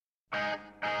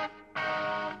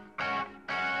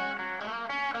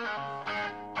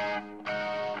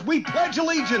We pledge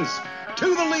allegiance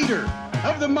to the leader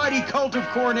of the mighty cult of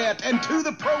Cornette and to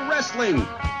the pro wrestling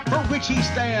for which he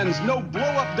stands. No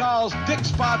blow-up dolls, dick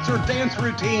spots, or dance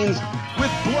routines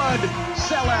with blood,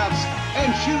 sellouts,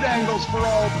 and shoot angles for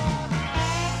all.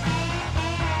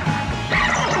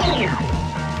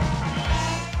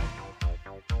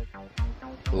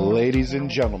 Ladies and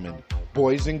gentlemen,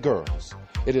 boys and girls,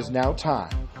 it is now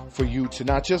time for you to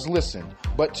not just listen,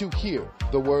 but to hear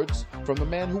the words from the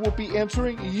man who will be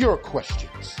answering your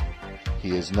questions.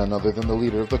 He is none other than the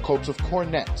leader of the cult of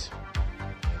Cornette.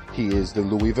 He is the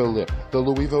Louisville Lip, the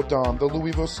Louisville Dom, the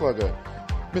Louisville Slugger,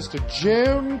 Mr.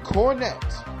 Jim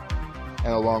Cornette.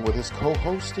 And along with his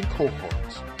co-host and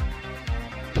cohort,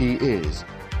 he is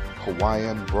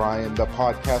Hawaiian Brian, the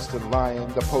podcasting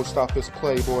lion, the post office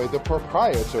playboy, the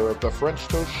proprietor of the French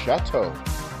Toast Chateau.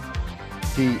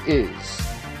 He is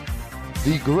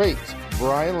the great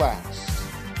Brian Last.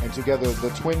 And together, the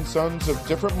twin sons of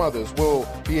different mothers will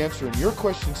be answering your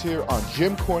questions here on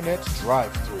Jim Cornette's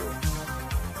Drive-Thru.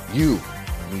 You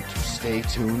need to stay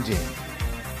tuned in.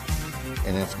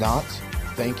 And if not,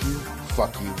 thank you,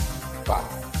 fuck you, bye.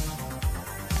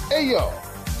 Hey, yo!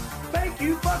 Thank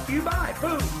you, fuck you, bye,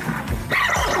 boom.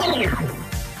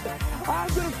 I'm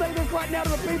going to say this right now to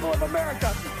the people of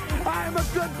America. I am a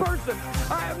good person.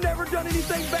 I have never done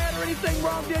anything bad or anything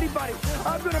wrong to anybody.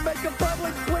 I'm going to make a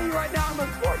public plea right now. I'm a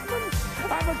sportsman.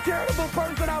 I'm a charitable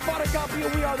person. I bought a copy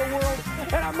of We Are the World,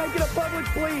 and I'm making a public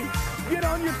plea. Get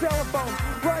on your telephone.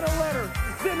 Write a letter.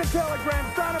 Send a telegram.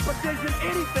 Sign a petition.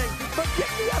 Anything. But get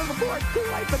me out of the board. It's too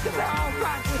late because they're all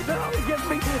right. They're all against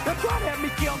me. They're trying to have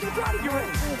me killed. They're trying to get rid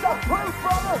of me. The proof,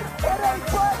 brother. It ain't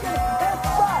bragging. It's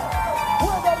fact.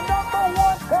 We're the number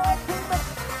one tag team.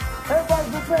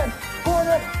 Everybody's listening.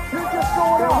 Cornette, you're just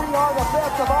going on. We are the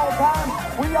best of all time.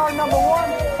 We are number one.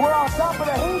 We're on top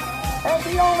of the heap. And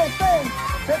the only thing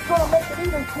that's going to make it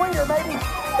even sweeter, maybe,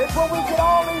 is when we get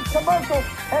all these commercials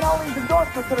and all these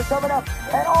endorsements that are coming up.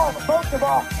 And most of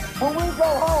all, when we go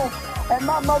home and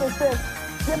my mother says,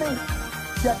 Jimmy,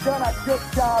 you've done a good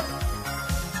job.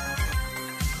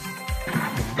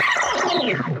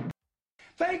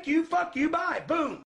 Thank you, fuck you, bye, boom.